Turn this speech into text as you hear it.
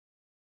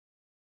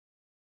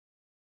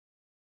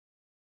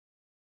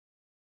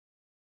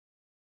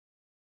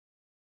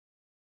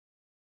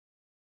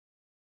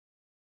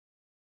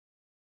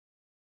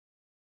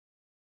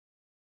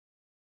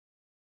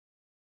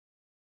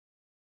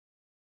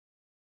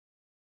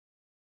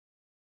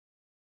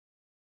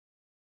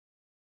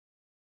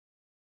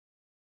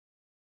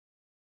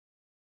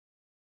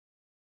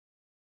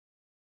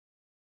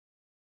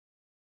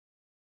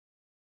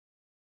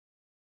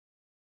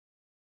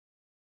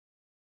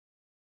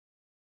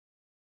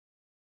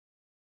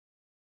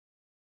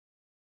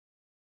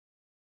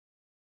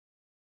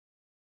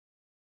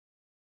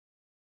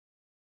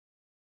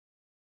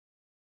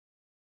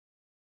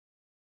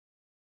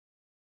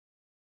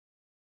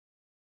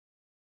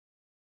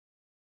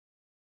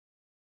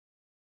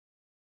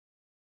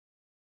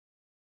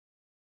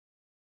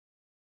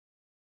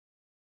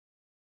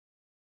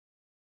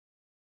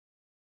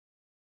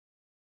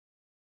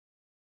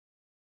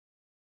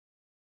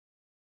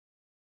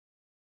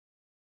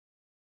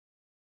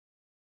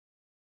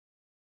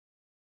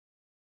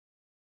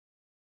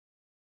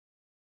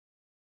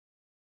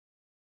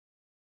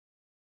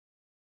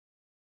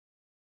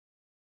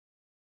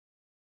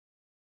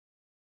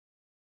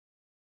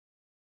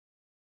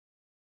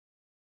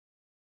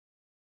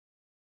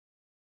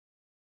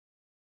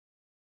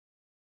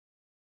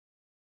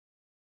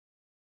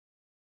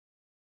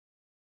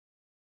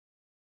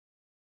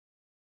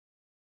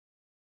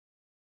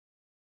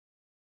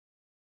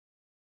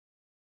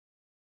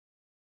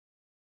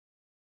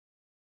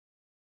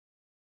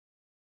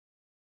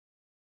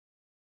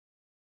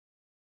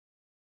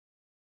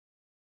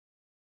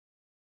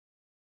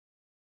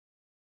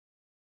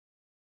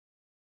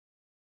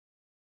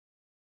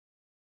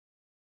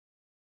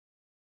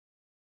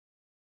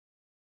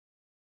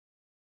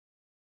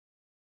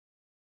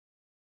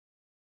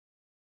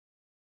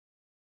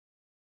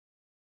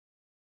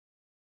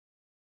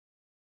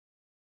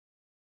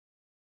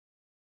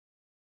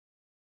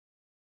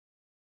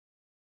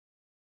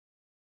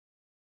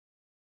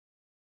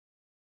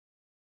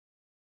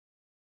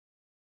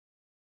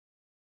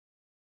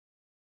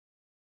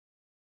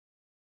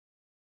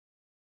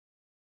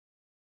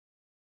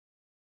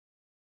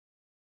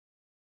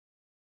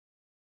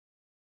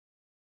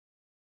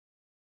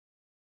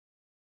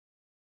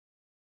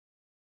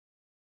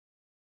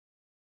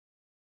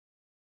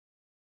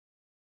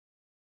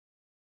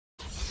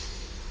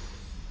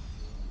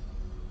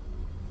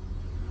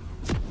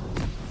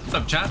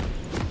What's up, chat?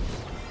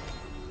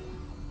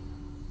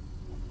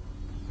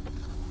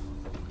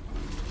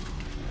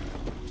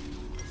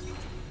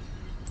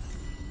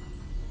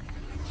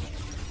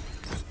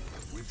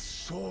 With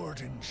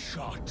sword and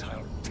shot,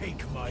 I'll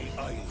take my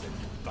island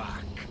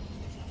back.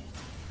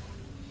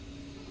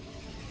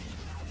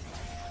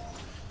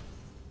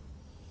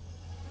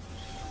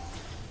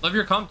 Love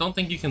your comp. Don't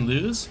think you can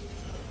lose.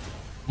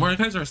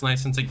 Mordekaiser is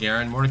nice into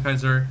Garen.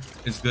 Mordekaiser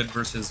is good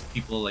versus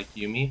people like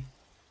Yumi.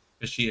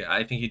 Because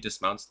I think he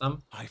dismounts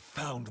them. I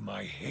found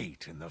my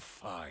hate in the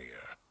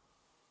fire.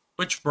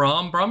 Which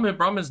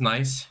Braum is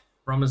nice.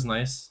 Braum is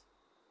nice.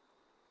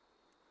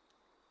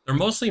 They're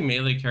mostly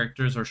melee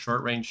characters or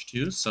short range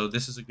too, so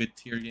this is a good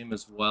tier game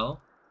as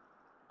well.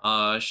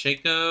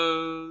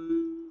 Shaco,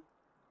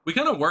 we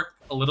kind of work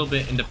a little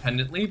bit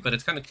independently, but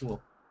it's kind of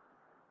cool.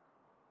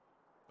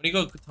 When you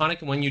go tonic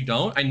and when you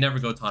don't, I never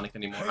go tonic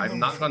anymore. I've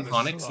not gone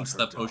tonic since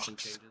the potion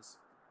changes.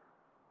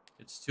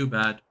 It's too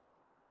bad.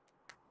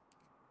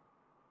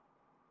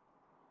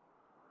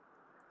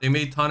 They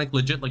made tonic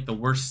legit like the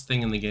worst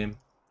thing in the game.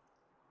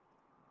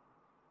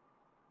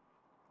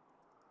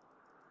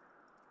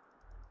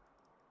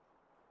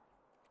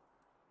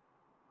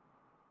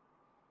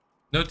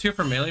 No tier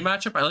for melee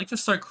matchup. I like to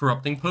start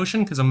corrupting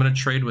potion because I'm gonna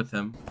trade with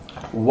him.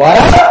 What?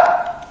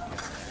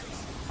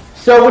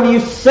 So when you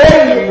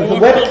say the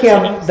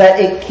webcam that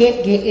it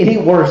can't get any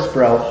worse,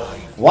 bro.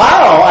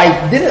 Wow,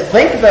 I didn't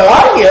think the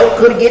audio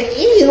could get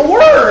any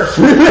worse.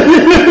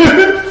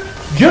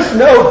 Just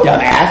know,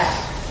 dumbass,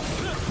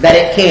 that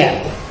it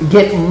can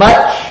get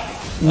much.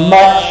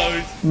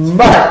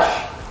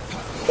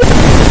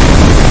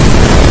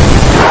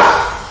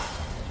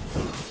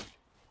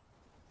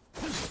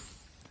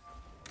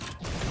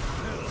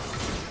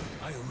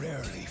 I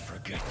rarely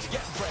forget.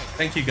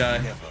 Thank you, guy.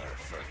 Never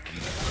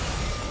forget.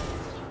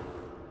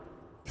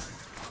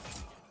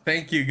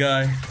 Thank you,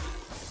 guy.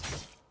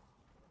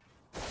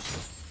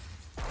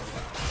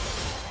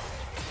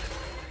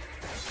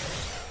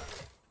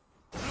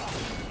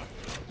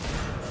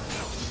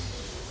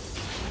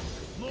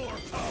 More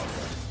power.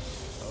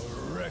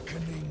 A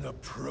reckoning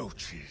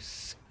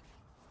approaches.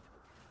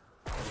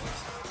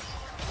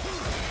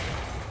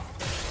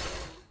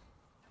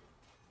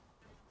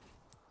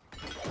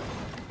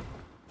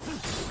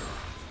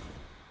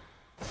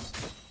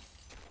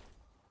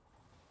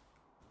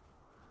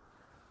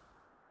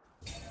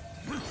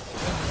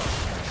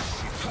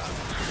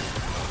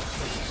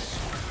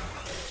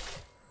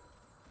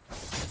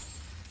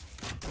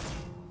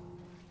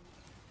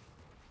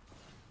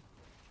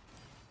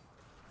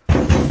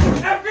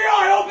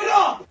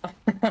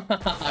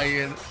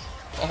 Ian,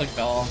 fuck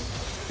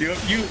off.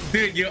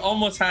 Dude, you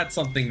almost had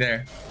something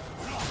there.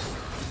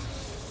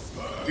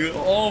 You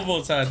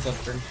almost had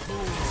something.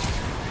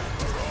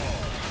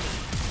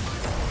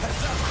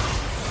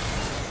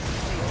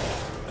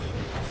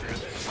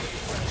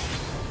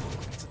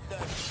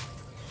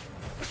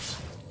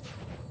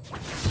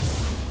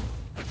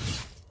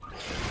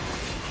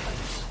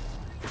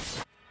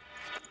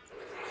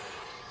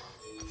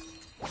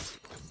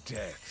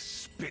 Death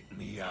spit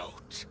me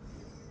out.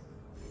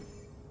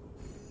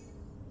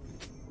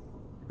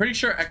 Pretty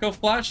sure Ekko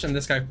flashed and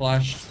this guy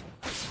flashed.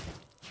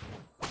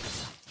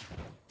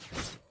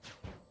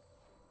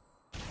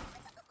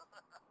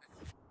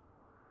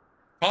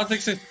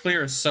 Kha'Zix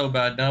clear is so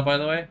bad now, by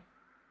the way.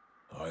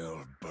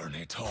 I'll burn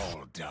it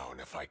all down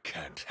if I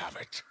can't have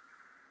it.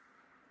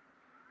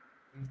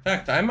 In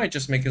fact, I might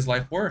just make his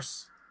life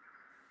worse.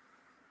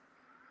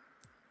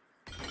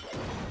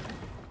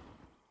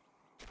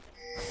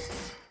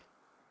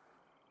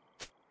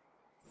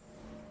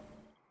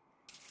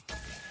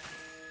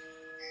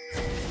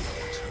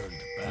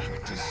 Turned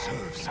back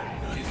deserves a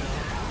knife.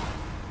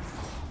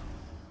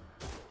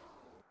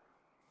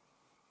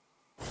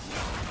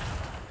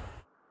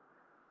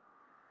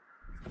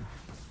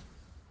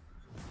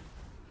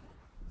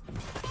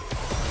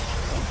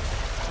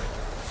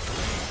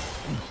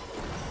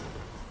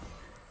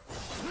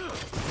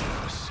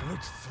 A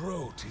slit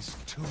throat is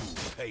too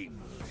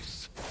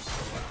painless.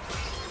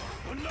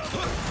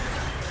 Another!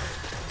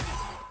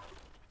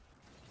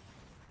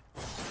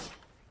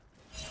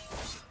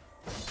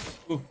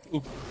 Ooh,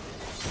 ooh.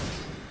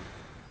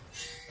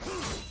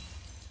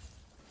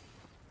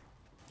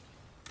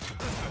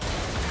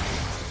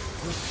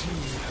 The sea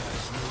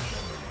has no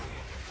memory,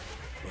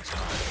 but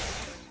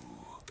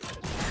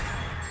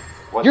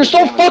What You're did so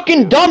damage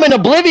fucking do? dumb and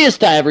oblivious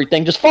to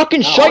everything. Just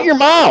fucking shut your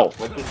mouth.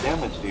 What did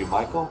damage do,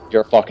 Michael?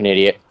 You're a fucking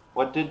idiot.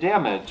 What did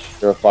damage?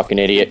 You're a fucking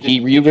idiot. Did-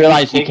 You did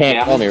realize he take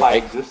can't kill me, damage by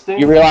right? existing?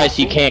 You realize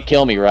he can't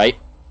kill me, right?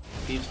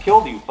 He's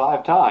killed you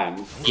 5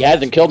 times. He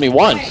hasn't killed me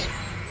once.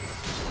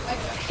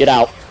 Get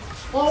out.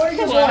 Lower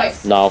your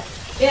voice. No.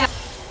 Yeah.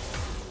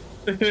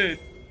 Dude.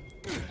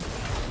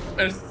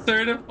 A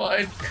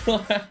certified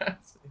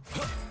class.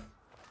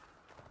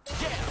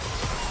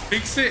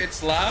 Fix it,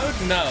 it's loud?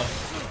 No.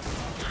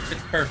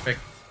 It's perfect.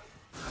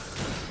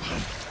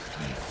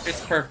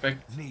 It's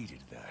perfect.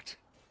 needed that.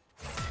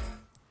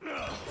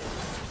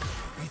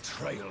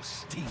 Betrayal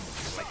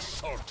stings like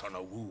salt on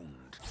a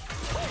wound.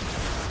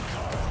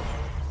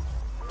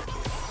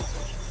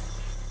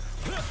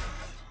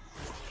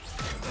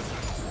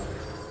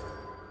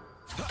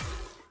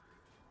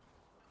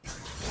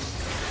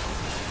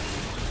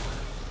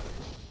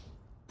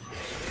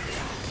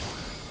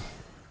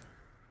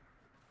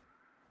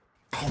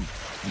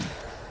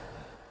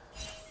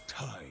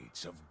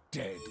 Tides of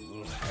dead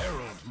will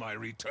herald my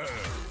return.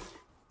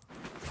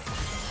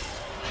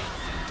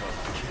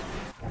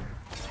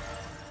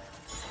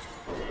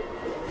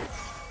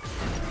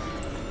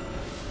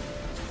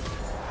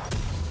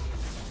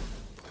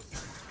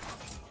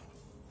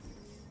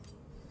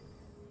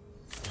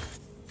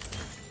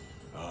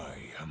 I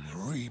am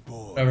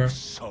reborn, Ever.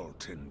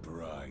 salt and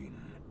brine.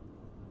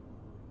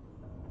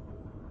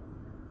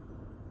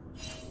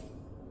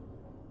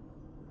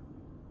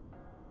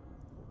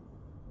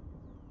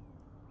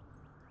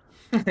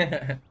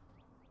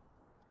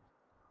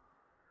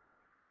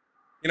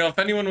 You know, if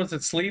anyone was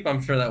asleep,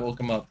 I'm sure that woke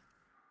him up.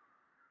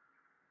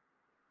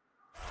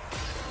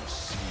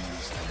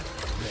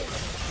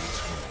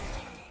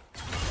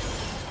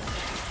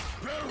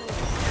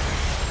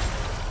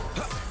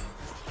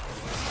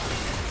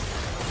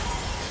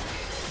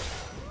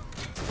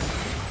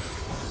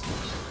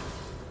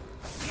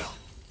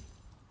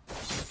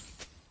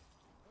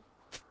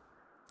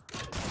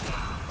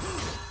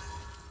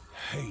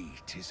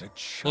 Hate is a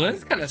Well,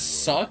 this kind of child's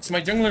sucks.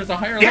 My jungler's a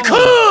higher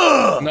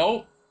level.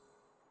 Nope.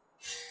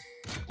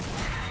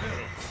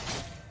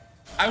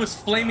 I was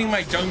flaming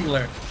my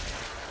jungler.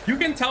 You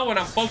can tell when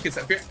I'm focused.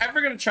 If you're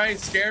ever gonna try and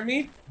scare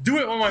me, do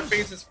it when my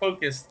face is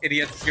focused,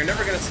 idiots. You're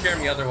never gonna scare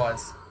me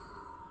otherwise.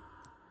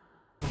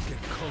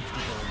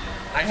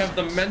 I have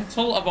the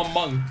mental of a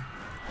monk.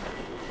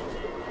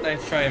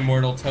 Nice try,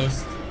 Immortal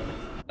Toast.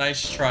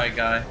 Nice try,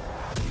 guy.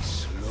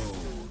 slow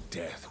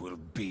death will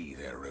be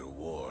their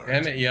reward.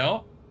 Damn it,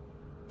 yo.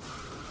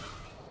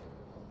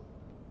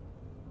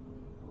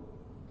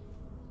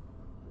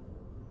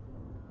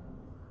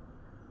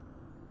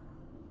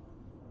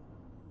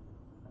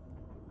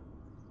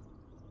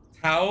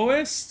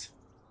 Taoist?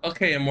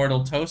 Okay,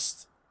 Immortal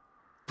Toast.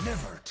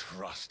 Never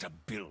trust a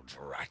bilge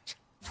rat.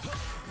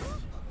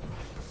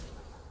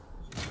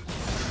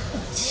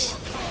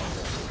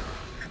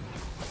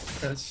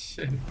 That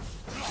shit.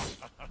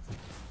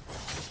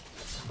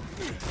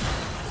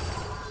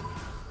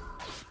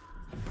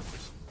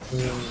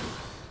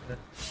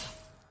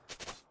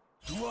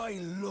 Do I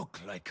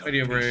look like a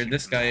Idea where patient?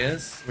 this guy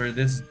is, where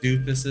this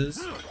doofus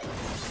is.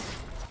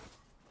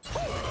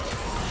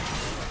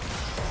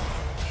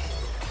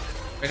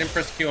 I didn't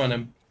press Q on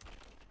him.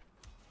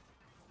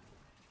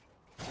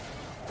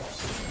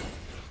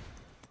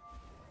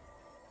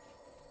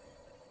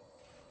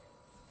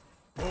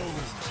 Bones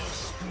a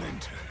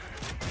splinter.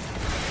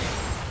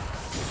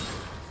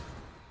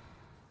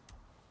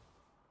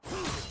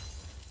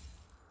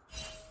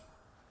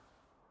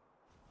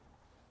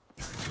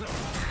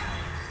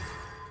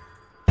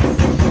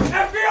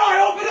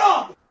 FBI, open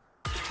up!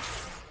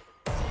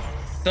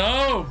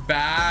 So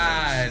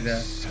bad.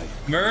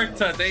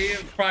 Murta, they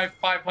tried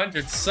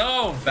 500.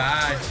 So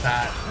bad,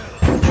 chat.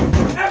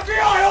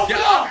 FBI, open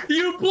up!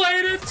 You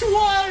played it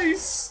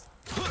twice!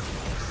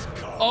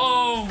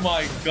 Oh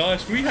my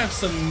gosh, we have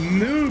some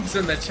noobs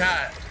in the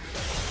chat.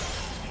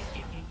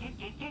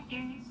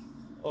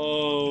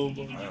 Oh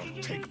my.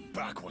 I'll take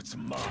back what's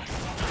mine.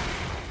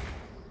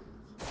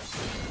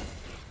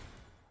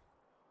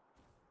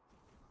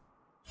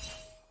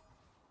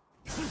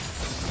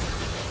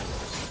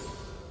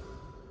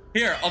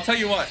 Here, I'll tell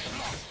you what.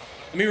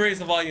 Let me raise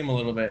the volume a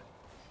little bit.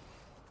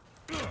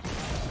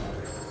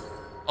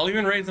 I'll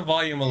even raise the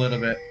volume a little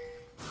bit.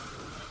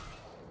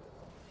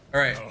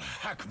 Alright. I'll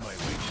hack my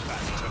way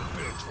back to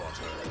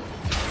Bridgewater.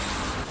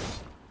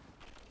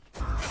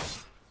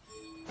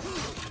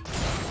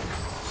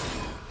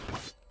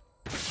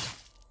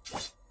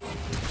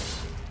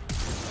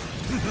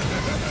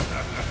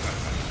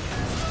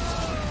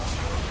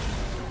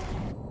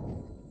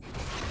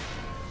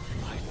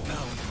 I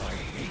found my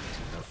hate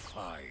in the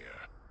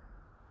fire.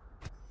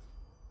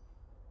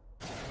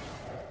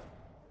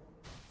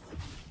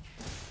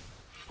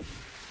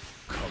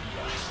 Come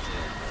back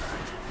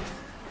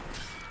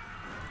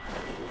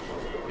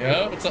stronger.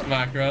 Yo, what's up,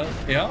 Macro?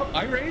 Yo,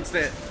 I raised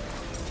it.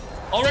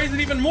 I'll raise it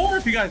even more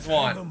if you guys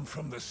want. Them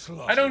from the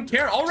slaughter. I don't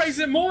care. I'll raise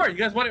it more. You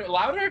guys want it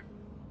louder?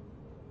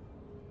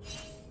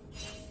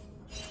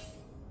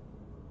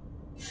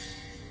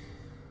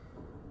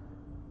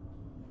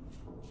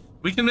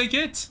 We can make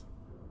it.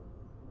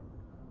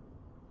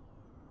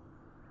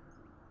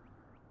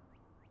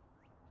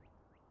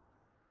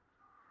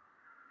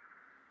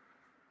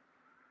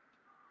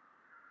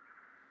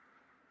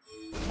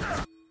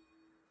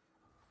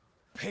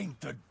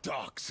 Paint the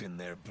docks in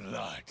their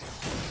blood.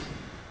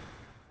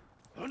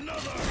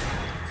 Another!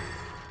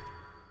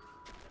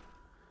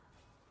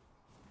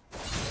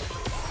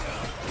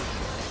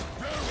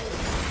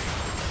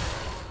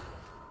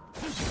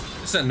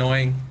 It's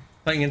annoying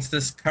playing against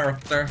this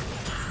character.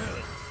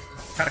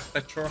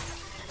 Caricature.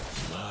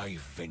 My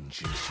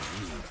vengeance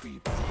will be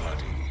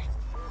bloody.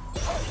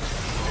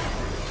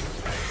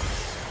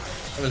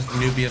 That was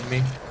newbie of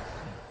me.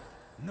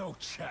 No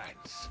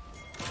chance.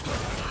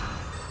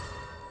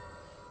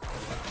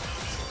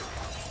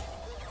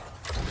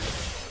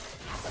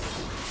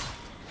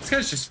 This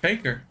guy's just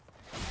Faker.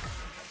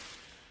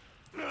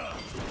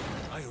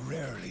 I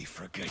rarely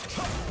forget.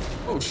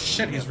 Oh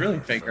shit, he's really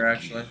Faker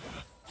actually.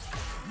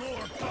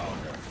 More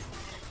powder.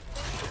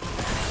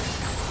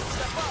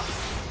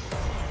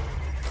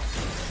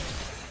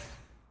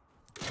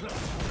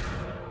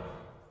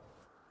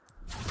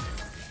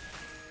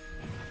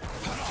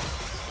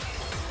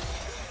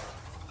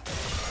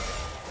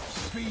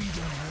 Feed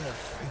them their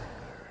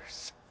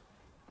fingers.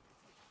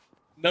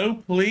 No,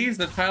 please.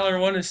 The Tyler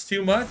one is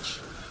too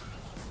much.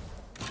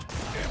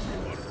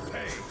 Everyone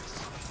pays.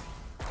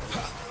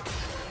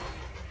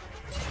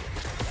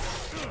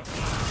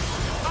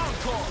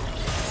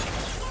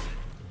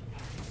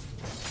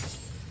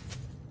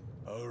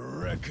 A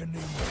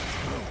reckoning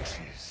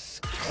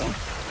approaches.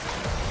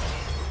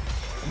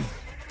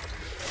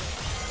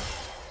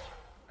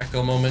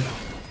 Ekko moment.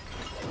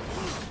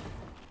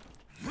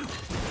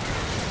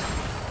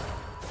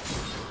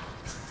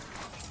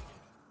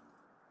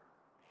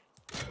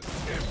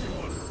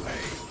 Everyone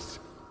pays.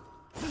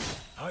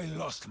 I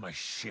lost my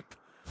ship,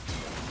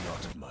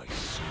 not my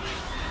soul.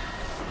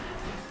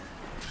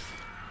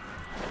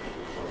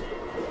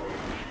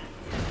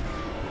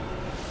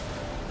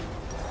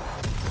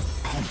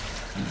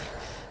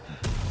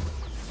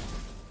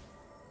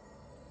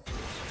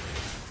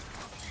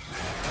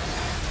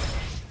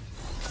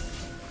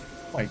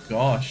 Oh my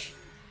gosh.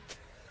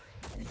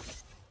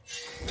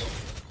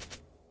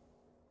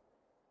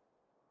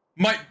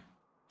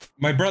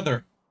 My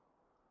brother.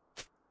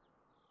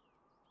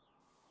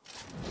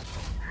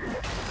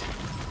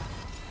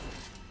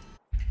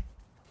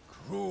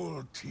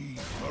 Cruelty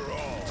for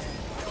all.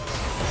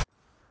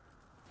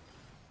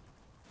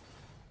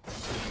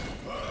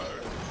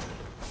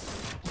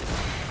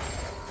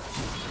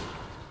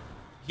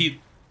 He.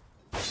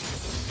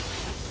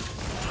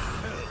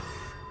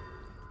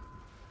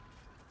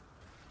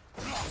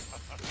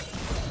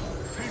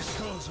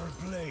 Pistols or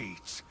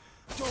blades,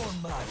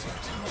 don't matter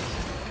to me.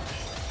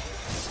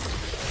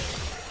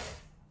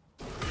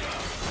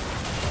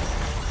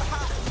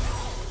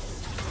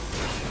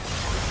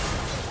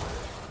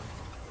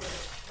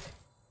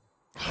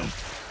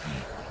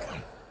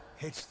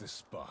 Hits the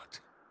spot.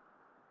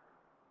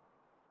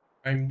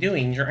 I'm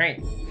doing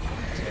right.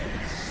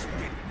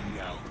 Spit me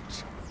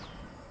out.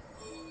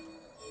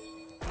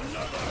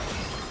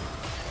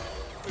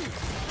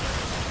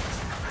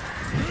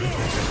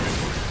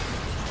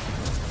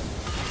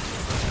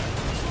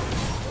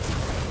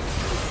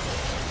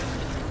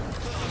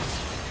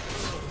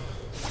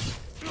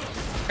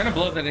 Kind of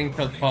blows that didn't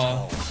kill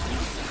Paul.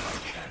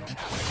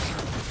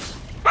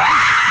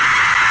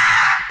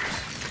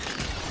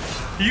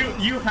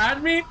 You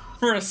had me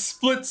for a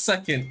split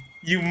second,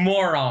 you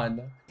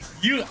moron.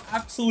 You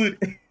absolute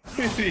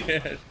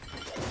idiot.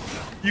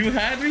 You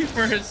had me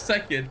for a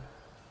second.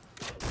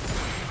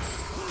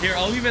 Here,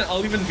 I'll even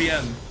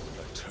BM.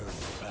 A turn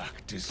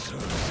back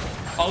deserves.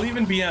 I'll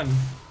even BM.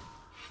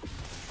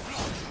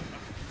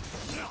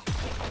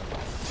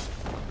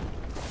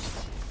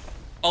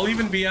 I'll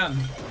even BM.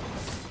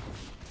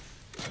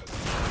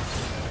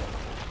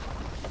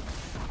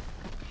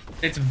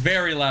 It's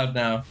very loud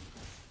now.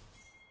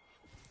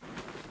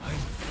 I'm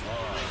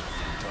far from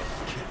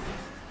done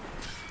killing.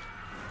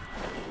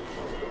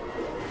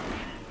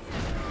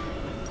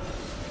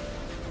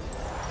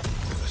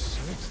 The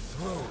slit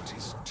throat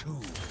is too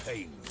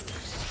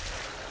painless.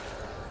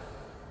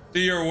 Do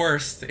your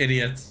worst,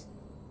 idiots.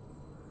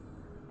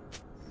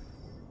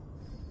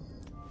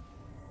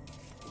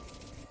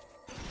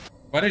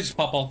 Why'd I just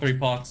pop all 3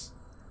 pots?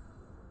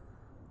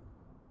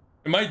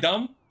 Am I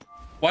dumb?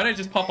 Why'd I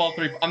just pop all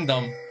 3? I'm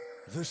dumb.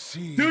 The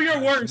sea Do your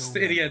has worst,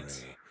 no idiot.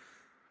 memory,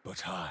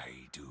 but I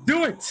do.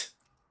 Do it!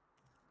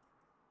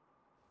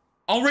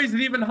 I'll raise it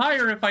even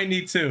higher if I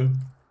need to.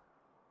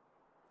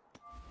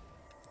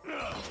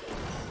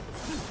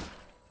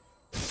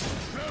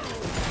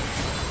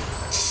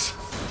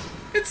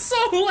 It's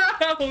so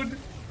loud!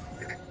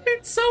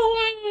 It's so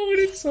loud!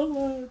 It's so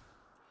loud.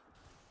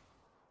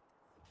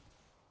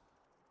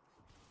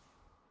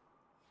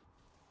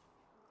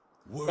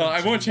 Well,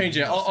 I won't change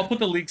it. I'll put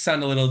the leak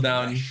sound a little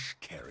down.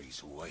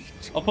 Carries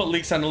weight. I'll put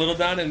leak sound a little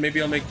down and maybe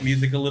I'll make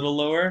music a little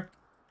lower.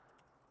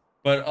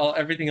 But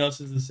everything else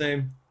is the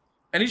same.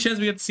 Any chance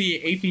we get to see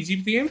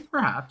APG games?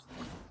 Perhaps.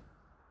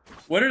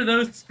 What are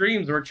those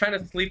screams? We're trying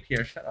to sleep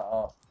here. Shut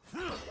up.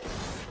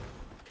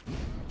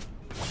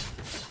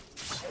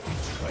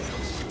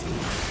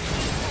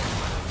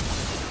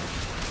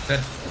 That.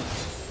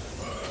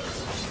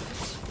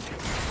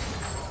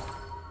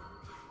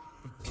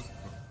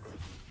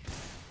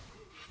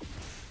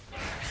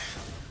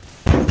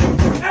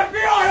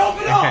 FBI,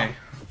 open up! Okay.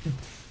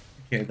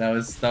 Okay, that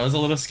was a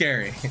little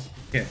scary.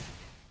 Okay.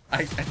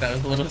 That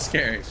was a little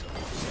scary.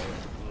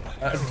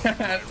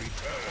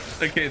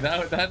 Okay,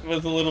 that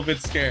was a little bit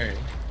scary.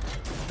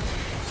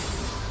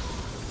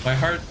 My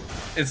heart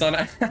is on.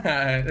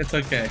 It's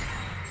okay.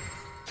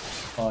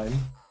 Fine.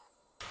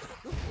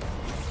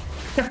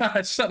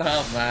 Shut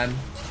up, man.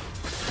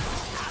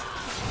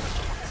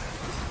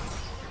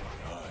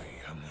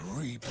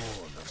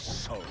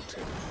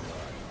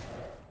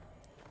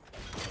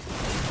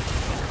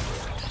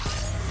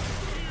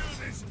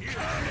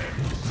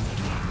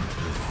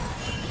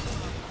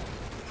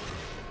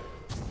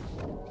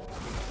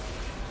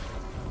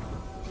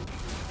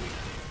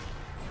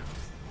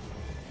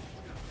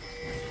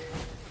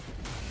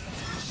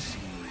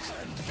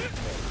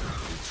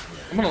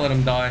 I'm gonna let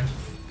him die.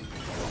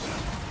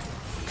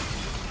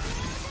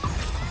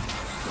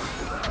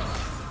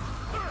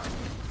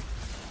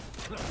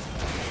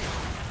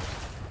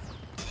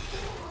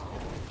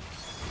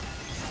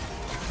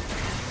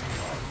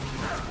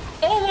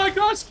 Oh my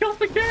gosh, kill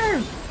the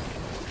game!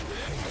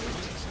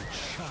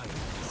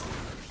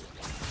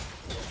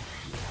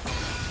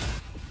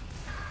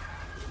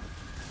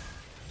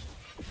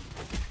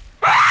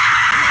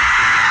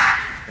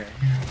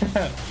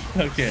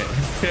 Okay.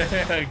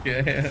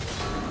 Okay.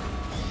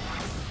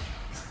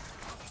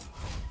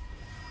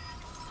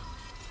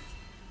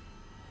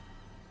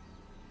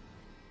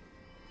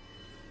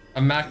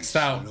 I'm maxed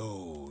out.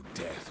 Slow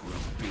death will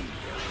be.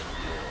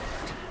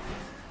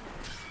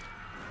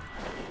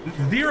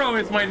 0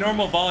 is my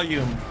normal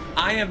volume.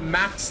 I am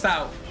maxed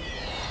out.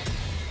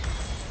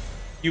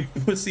 You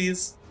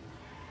pussies.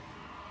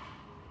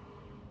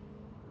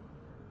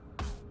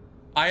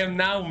 I am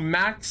now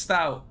maxed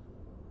out.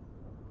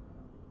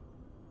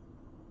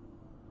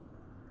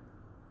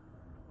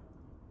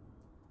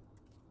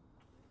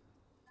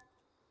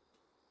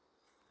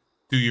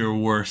 Do your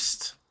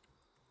worst.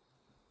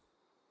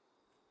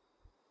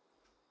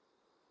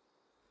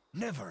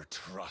 Never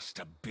trust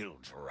a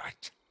build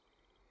rat.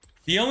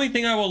 The only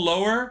thing I will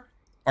lower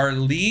are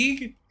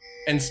League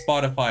and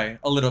Spotify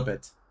a little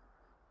bit.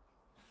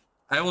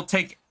 I will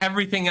take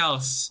everything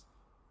else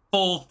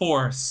full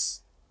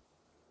force.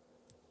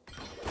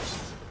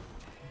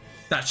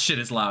 That shit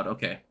is loud.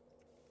 Okay.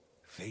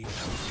 Fate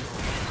of your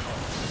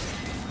cause,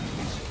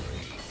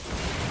 misery.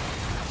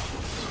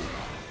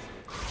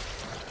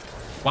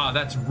 Wow,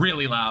 that's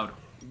really loud.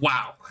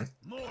 Wow.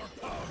 More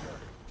powder.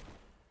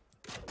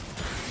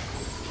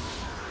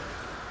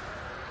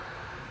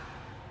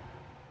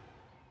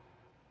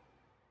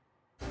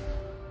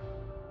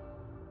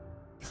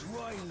 Do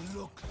I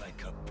look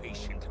like a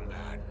patient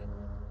man?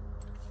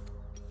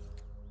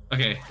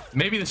 Okay,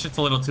 maybe this shit's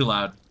a little too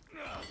loud.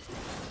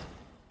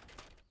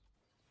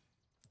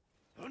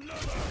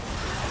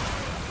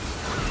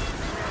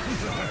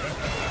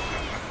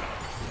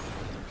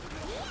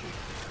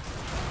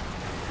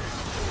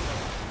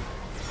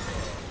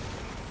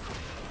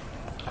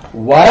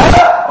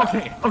 What?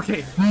 Okay,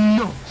 okay,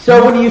 no.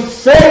 So when you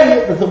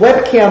say with the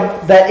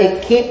webcam that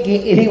it can't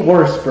get any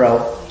worse,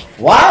 bro.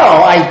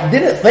 Wow, I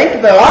didn't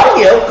think the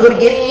audio could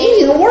get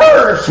any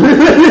worse.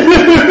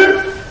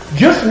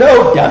 Just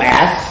know,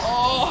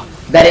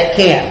 dumbass, that it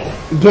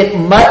can get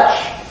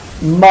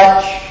much,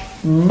 much,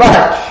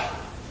 much.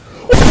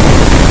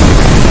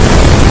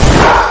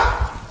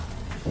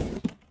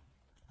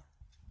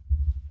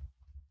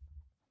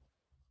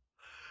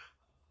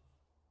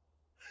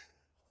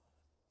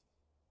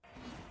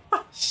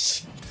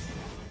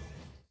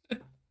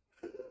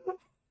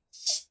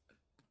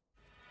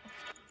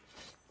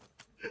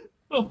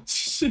 Oh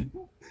shit.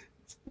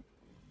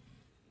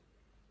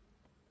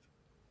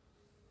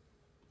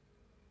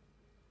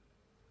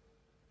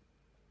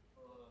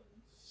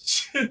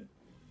 Shit.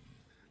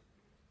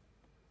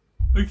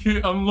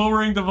 Okay, I'm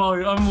lowering the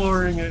volume. I'm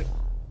lowering it.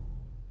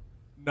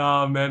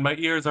 Nah, man, my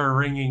ears are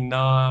ringing.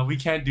 Nah, we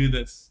can't do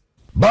this.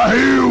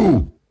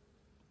 Bahoo!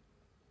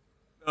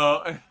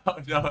 No,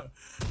 no.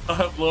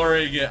 I'm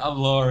lowering it. I'm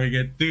lowering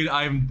it. Dude,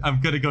 I'm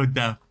gonna go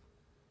deaf.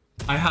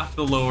 I have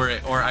to lower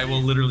it or I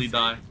will literally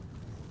die.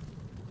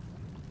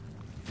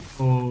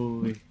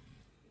 Holy.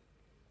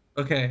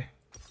 Okay.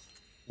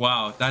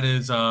 Wow, that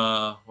is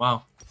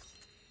wow.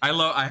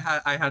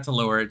 I had to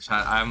lower it,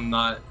 chat. I'm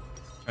not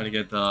trying to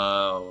get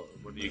the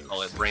what do you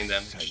call it? Brain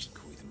damage.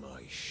 With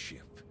my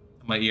ship.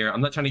 My ear.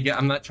 I'm not trying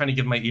to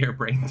give my ear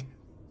brain damage.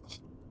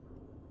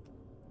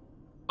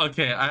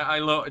 Okay, I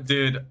low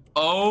dude.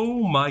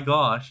 Oh my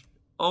gosh.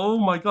 Oh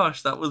my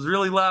gosh, that was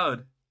really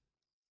loud.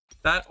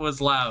 That was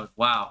loud.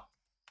 Wow.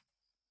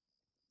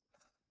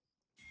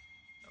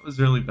 That was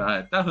really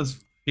bad. That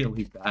was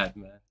really bad,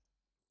 man.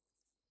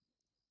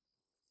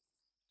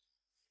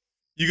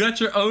 You got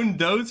your own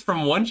dose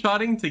from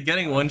one-shotting to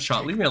getting one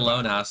shot. Leave me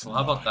alone, asshole.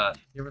 How about that?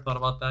 You ever thought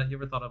about that? You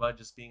ever thought about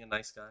just being a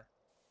nice guy?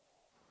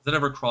 Has that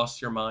ever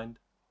crossed your mind?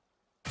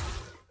 I'm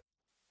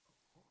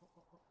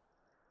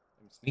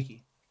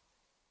sneaky.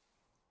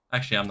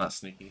 Actually, I'm not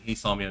sneaky. He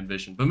saw me on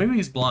vision, but maybe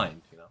he's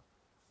blind, you know?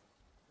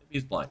 Maybe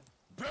he's blind.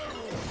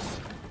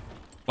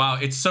 Wow,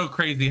 it's so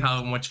crazy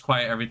how much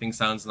quiet everything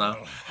sounds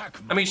now.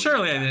 I mean,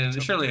 surely I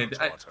didn't. Surely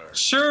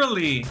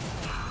surely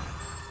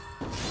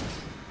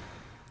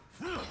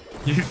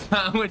you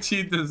got what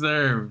you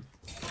deserve.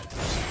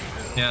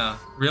 Yeah,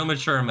 real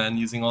mature, man,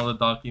 using all the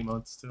dock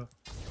emotes too.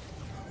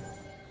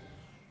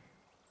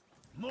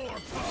 More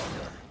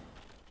powder.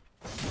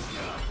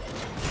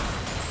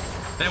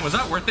 Damn, was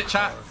that worth it,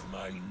 chat?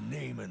 My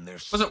name in their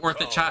Was it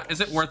worth it, chat? Is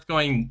it worth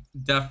going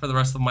deaf for the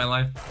rest of my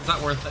life? Is that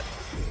worth it?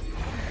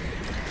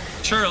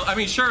 Surely, I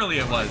mean, surely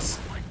it was.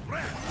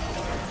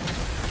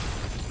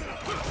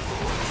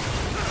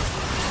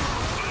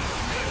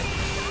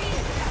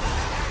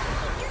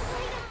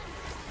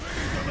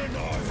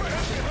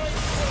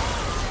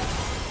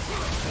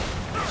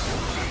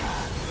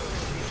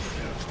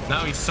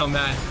 Now he's so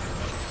mad.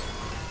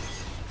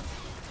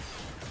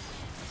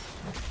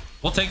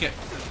 We'll take it.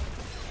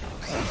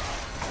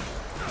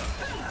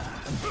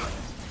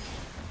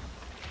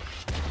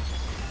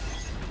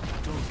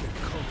 Don't get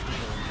comfortable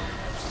in your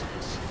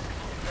absence.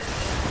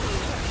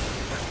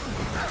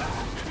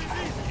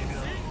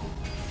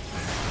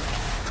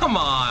 Come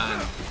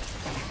on.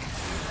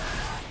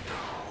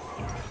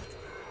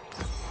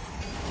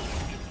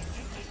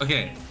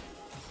 Okay.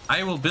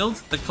 I will build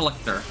the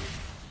collector.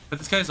 But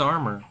this guy's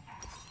armor.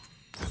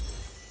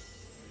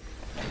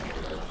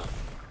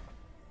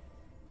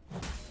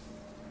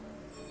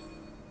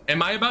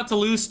 Am I about to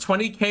lose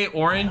 20k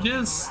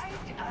oranges?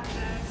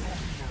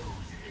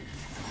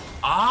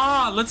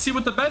 Ah, let's see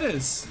what the bet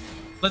is.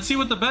 Let's see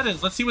what the bet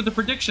is. Let's see what the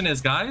prediction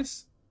is,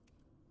 guys.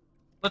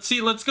 Let's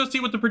go see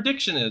what the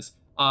prediction is.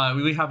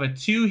 We have a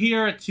 2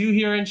 here, a 2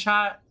 here in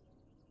chat.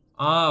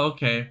 Oh,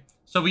 okay.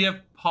 So we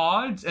have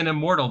Pods and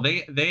Immortal.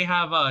 They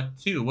have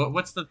 2.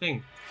 What's the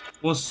thing?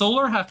 Will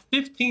Solar have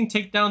 15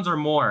 takedowns or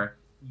more?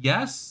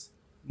 Yes?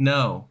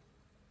 No.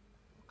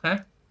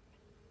 Okay.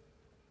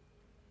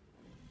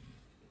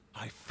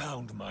 I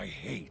found my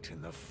hate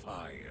in the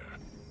fire.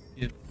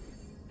 Yep.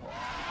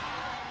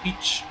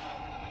 Each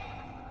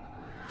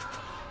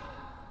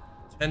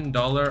 $10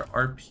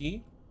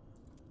 RP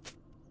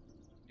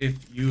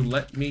if you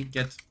let me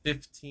get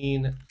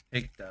 15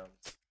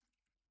 takedowns.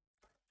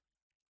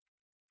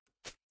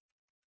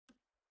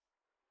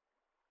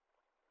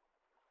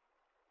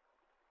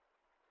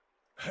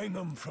 Hang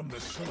 'em from the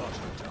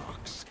slaughter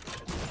docks.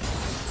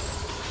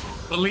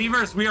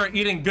 Believers, we are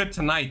eating good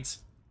tonight.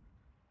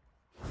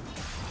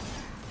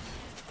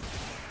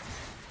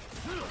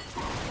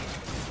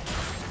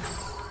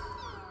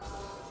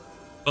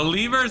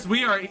 Believers,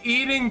 we are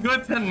eating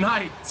good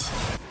tonight.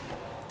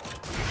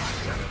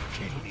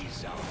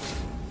 Kidneys out.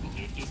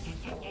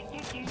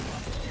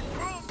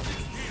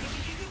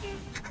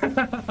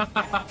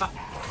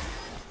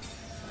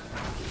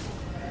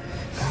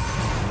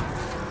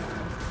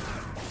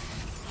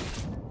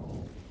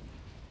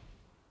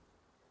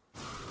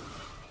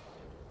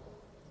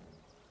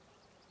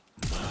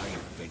 My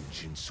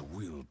vengeance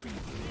will be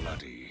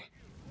bloody.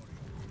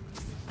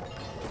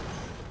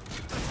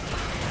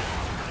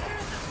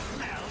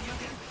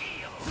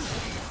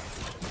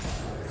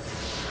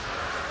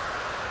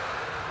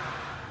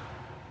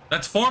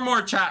 That's 4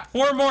 more, chat.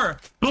 4 more.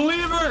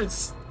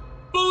 Believers!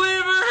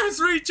 Believers,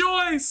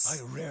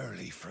 rejoice! I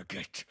rarely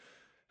forget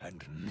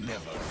and never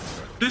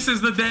forget. This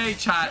is the day,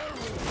 chat.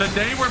 The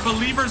day where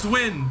believers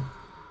win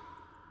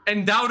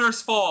and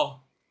doubters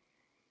fall.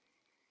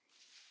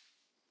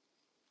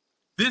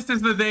 This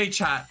is the day,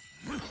 chat.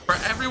 For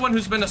everyone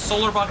who's been a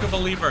SOLARBACCA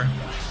believer.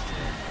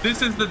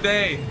 This is the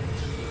day.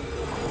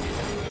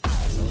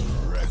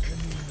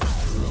 Reckoning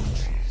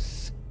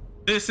approaches.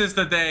 This is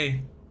the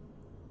day.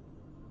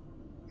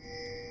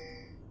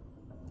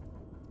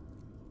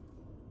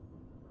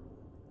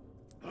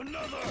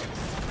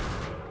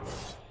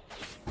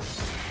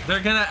 They're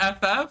gonna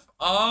FF?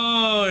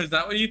 Oh, is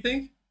that what you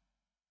think?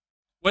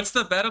 What's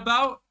the bet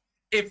about?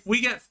 If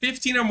we get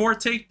 15 or more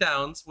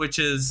takedowns, which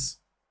is,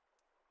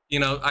 you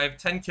know, I have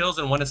 10 kills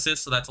and 1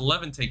 assist, so that's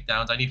 11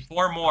 takedowns. I need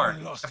 4 more.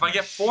 If I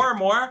get 4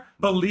 more,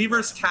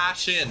 believers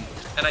cash in,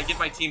 and I give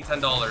my team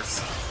 $10.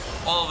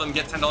 All of them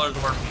get $10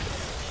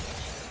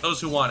 worth. Those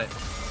who want it.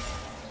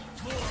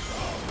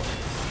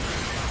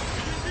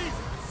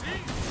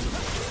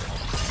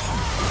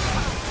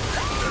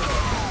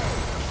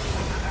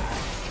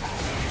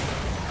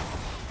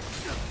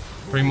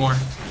 Three more.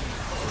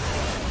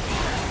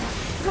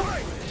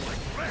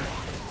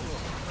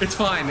 It's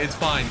fine, it's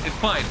fine, it's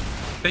fine.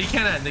 They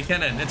can end, they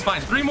can end. It's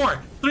fine. 3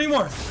 more, 3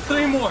 more,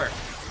 3 more.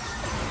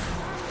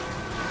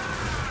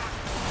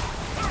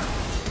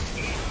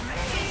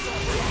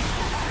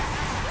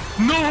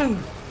 No!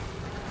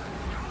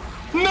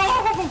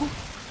 No!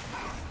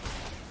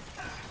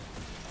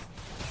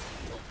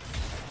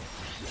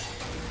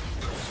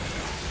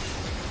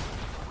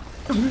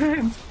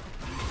 Command!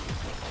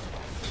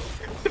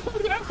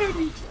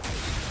 Command!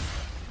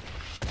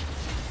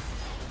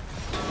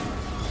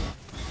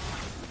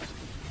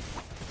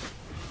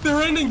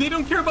 They're ending. They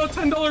don't care about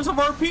 $10 of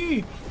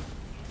RP.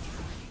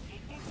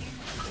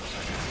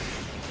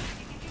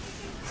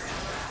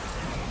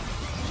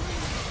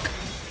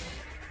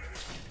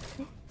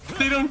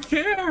 They don't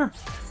care.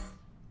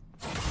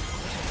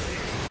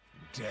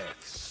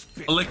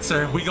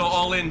 Elixir, we go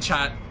all in,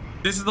 chat.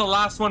 This is the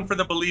last one for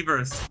the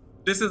believers.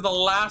 This is the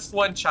last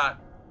one, chat.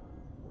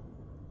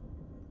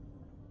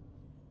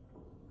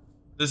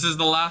 This is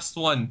the last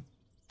one.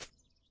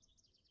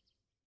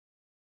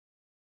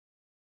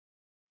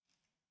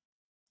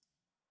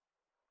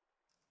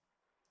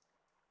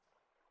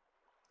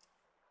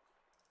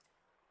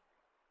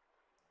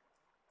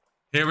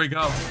 Here we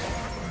go.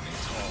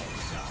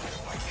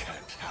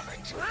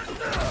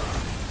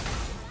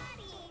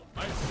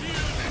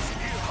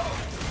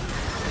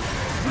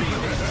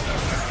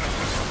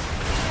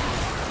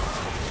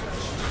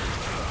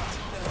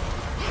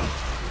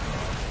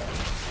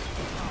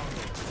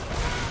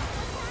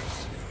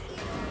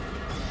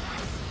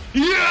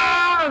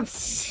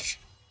 Yes!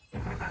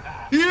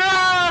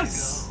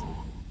 Yes!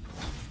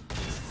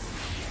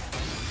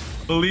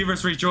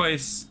 Believers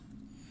rejoice.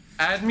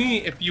 Add me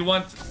if you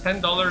want $10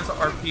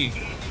 RP.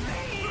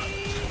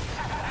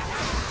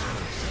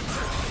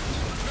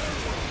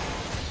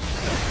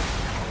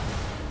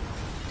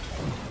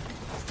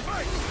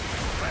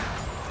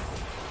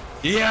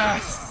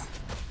 Yes!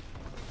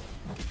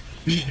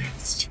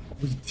 Yes!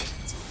 We did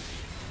it.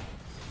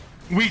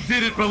 We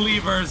did it,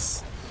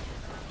 believers!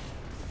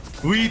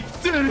 We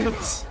did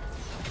it!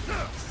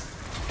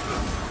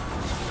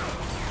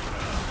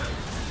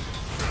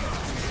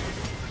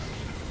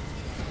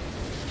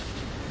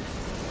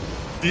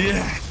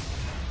 Yeah!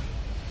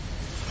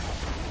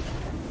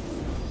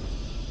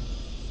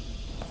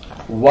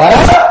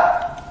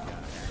 What?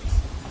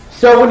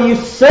 So when you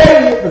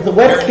say with the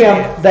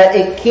webcam that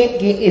it can't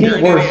get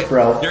any worse,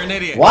 bro. You're an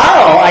idiot.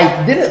 Wow,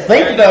 I didn't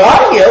think the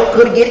audio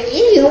could get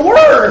any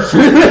worse.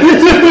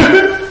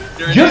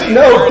 Just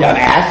know,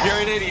 dumbass, You're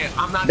an idiot.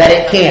 I'm not that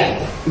it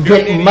can You're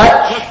an get idiot.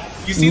 much,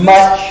 Look, you see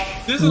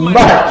much, this is my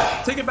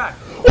much. Take it back.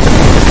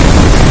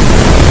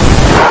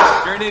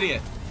 You're an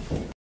idiot.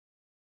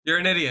 You're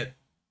an idiot.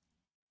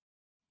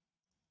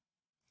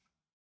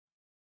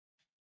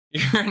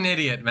 You're an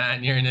idiot,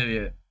 man. You're an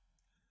idiot.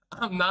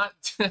 I'm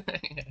not.